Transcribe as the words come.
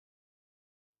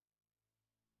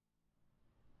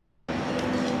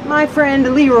My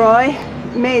friend Leroy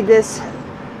made this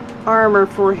armor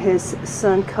for his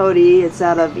son Cody. It's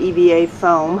out of EVA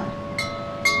foam,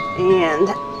 and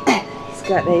he's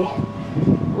got a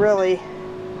really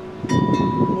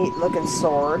neat looking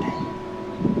sword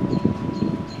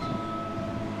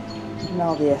and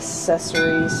all the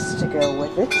accessories to go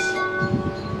with it.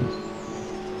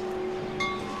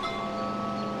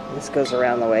 This goes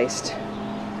around the waist.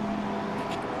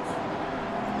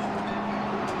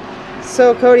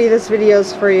 So Cody, this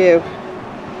video's for you.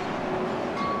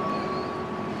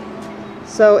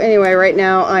 So anyway, right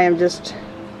now I am just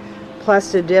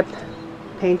plastic dip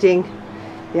painting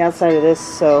the outside of this,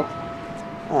 so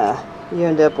you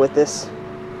end up with this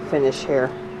finish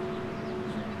here.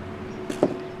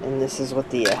 And this is what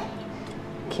the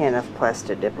can of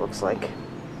plastic dip looks like.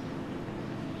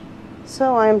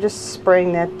 So I'm just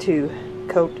spraying that to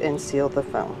coat and seal the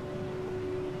foam.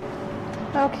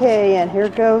 Okay, and here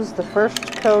goes the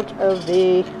first coat of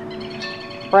the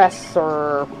brass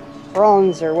or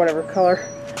bronze or whatever color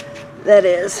that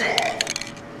is.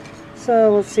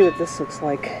 So let's see what this looks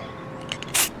like.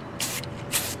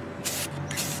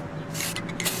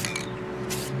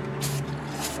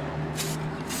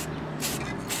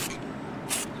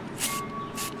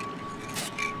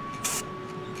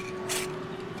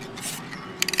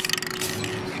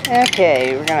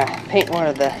 Okay, we're gonna paint one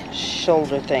of the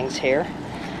shoulder things here.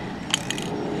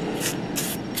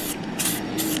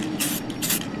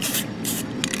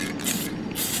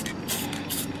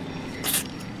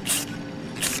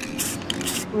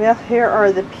 Well, here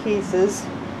are the pieces,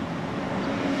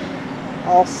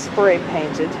 all spray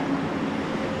painted.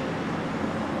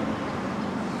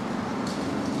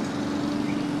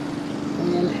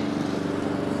 And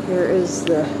here is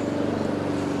the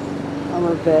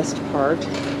armor vest part,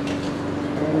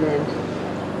 and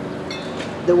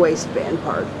then the waistband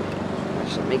part.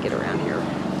 Actually, let me get around here.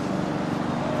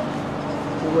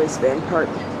 The waistband part.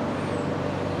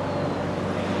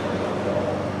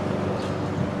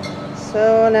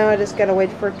 So now I just gotta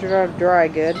wait for it to dry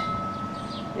good,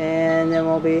 and then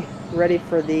we'll be ready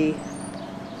for the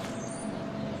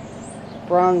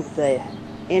bronze, the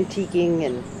antiquing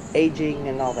and aging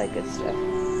and all that good stuff.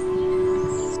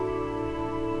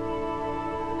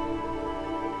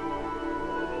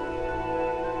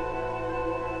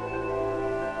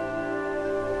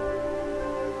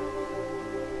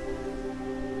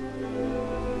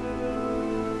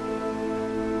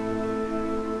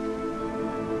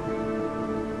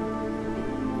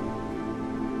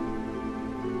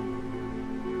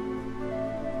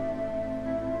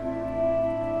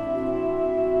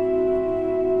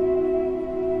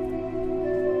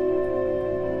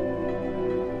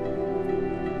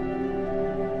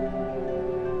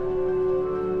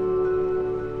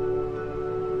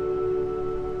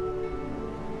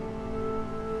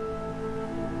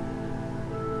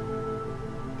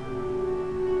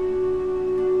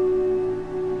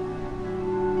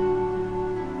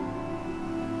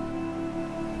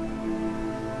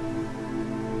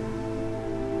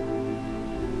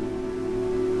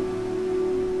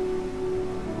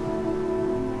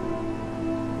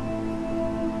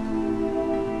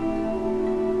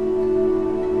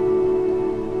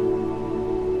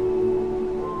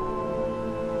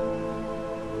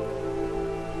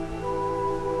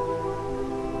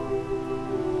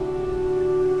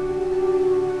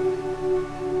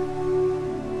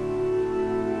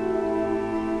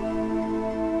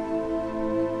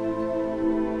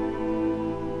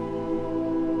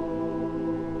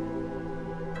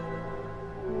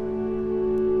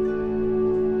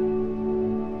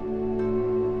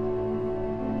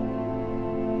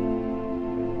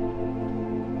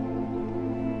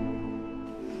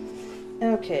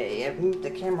 Okay, I've moved the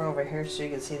camera over here so you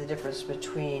can see the difference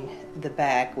between the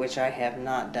back, which I have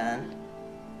not done.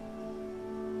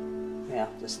 Yeah,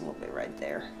 just a little bit right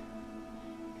there.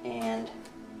 And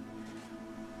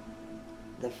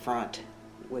the front,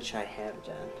 which I have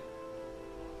done.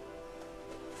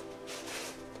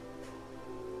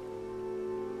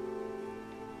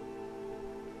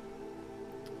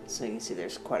 So you can see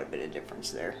there's quite a bit of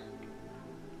difference there.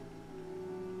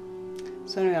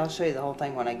 So anyway, I'll show you the whole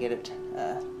thing when I get it,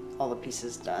 all the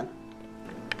pieces done.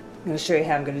 I'm going to show you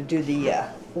how I'm going to do the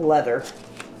leather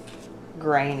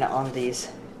grain on these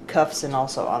cuffs and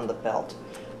also on the belt.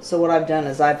 So what I've done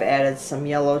is I've added some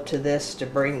yellow to this to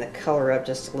bring the color up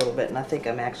just a little bit, and I think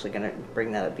I'm actually going to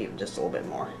bring that up even just a little bit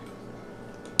more.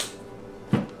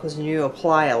 Because when you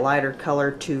apply a lighter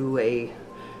color to a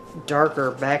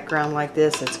darker background like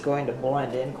this, it's going to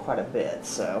blend in quite a bit.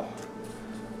 So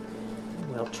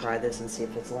We'll try this and see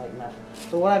if it's light enough.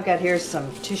 But what I've got here is some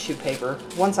tissue paper.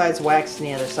 One side's waxed and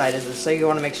the other side isn't, so you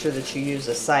want to make sure that you use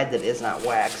a side that is not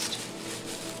waxed.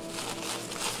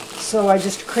 So I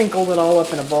just crinkled it all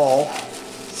up in a ball,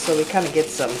 so we kind of get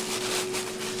some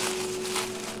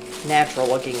natural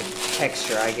looking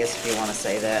texture, I guess, if you want to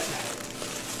say that.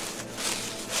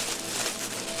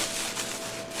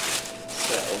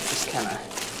 So just kind of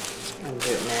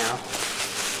undo it now.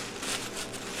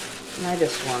 And I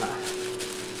just want to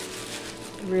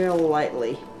real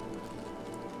lightly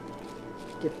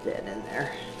dip that in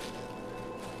there.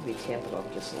 Maybe tamp it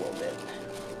up just a little bit.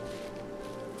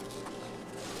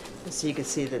 And so you can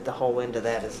see that the whole end of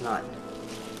that is not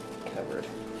covered.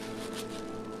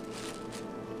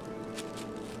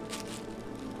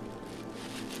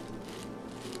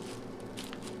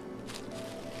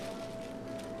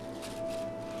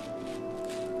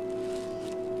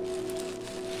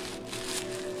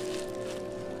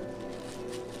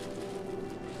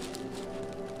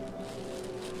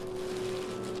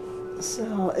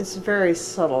 So it's very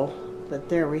subtle, but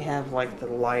there we have like the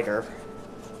lighter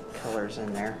colors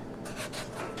in there.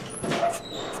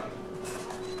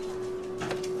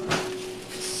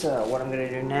 So what I'm going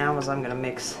to do now is I'm going to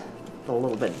mix a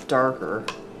little bit darker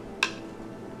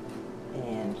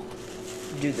and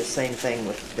do the same thing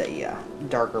with the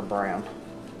darker brown.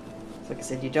 So like I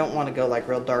said, you don't want to go like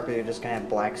real dark or you're just going to have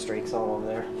black streaks all over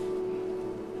there.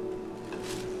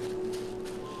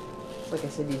 Like I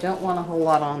said, you don't want a whole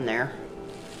lot on there.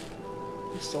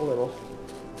 Just a little.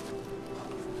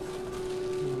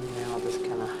 And now I'll just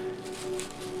kind of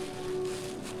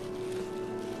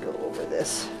go over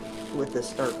this with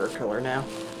this darker color now.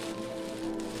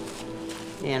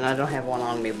 And I don't have one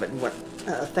on me, but what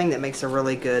a thing that makes a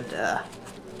really good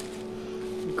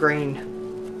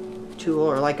grain tool,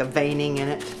 or like a veining in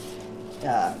it,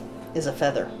 is a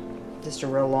feather. Just a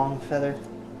real long feather.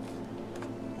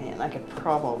 And I could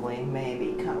probably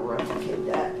maybe kind of replicate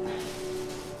that.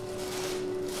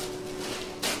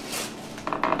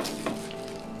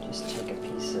 Just take a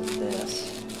piece of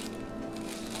this.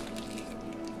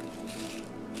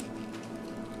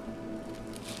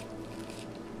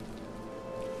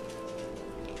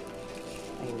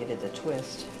 I can get it to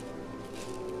twist.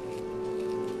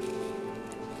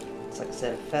 It's like I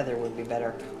said, a feather would be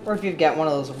better. Or if you've got one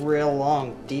of those real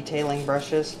long detailing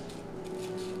brushes,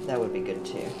 that would be good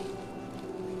too.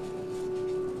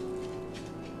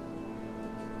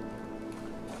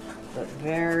 But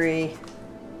very,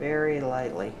 very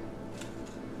lightly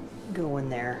go in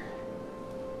there.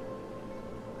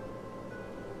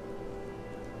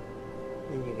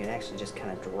 Then you can actually just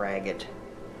kind of drag it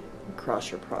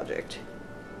across your project.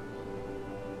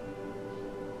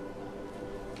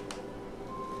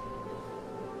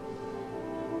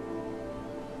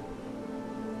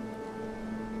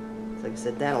 Like I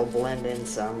said, that'll blend in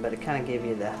some, but it kind of gives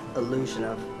you the illusion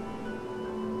of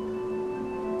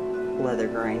leather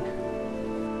grain.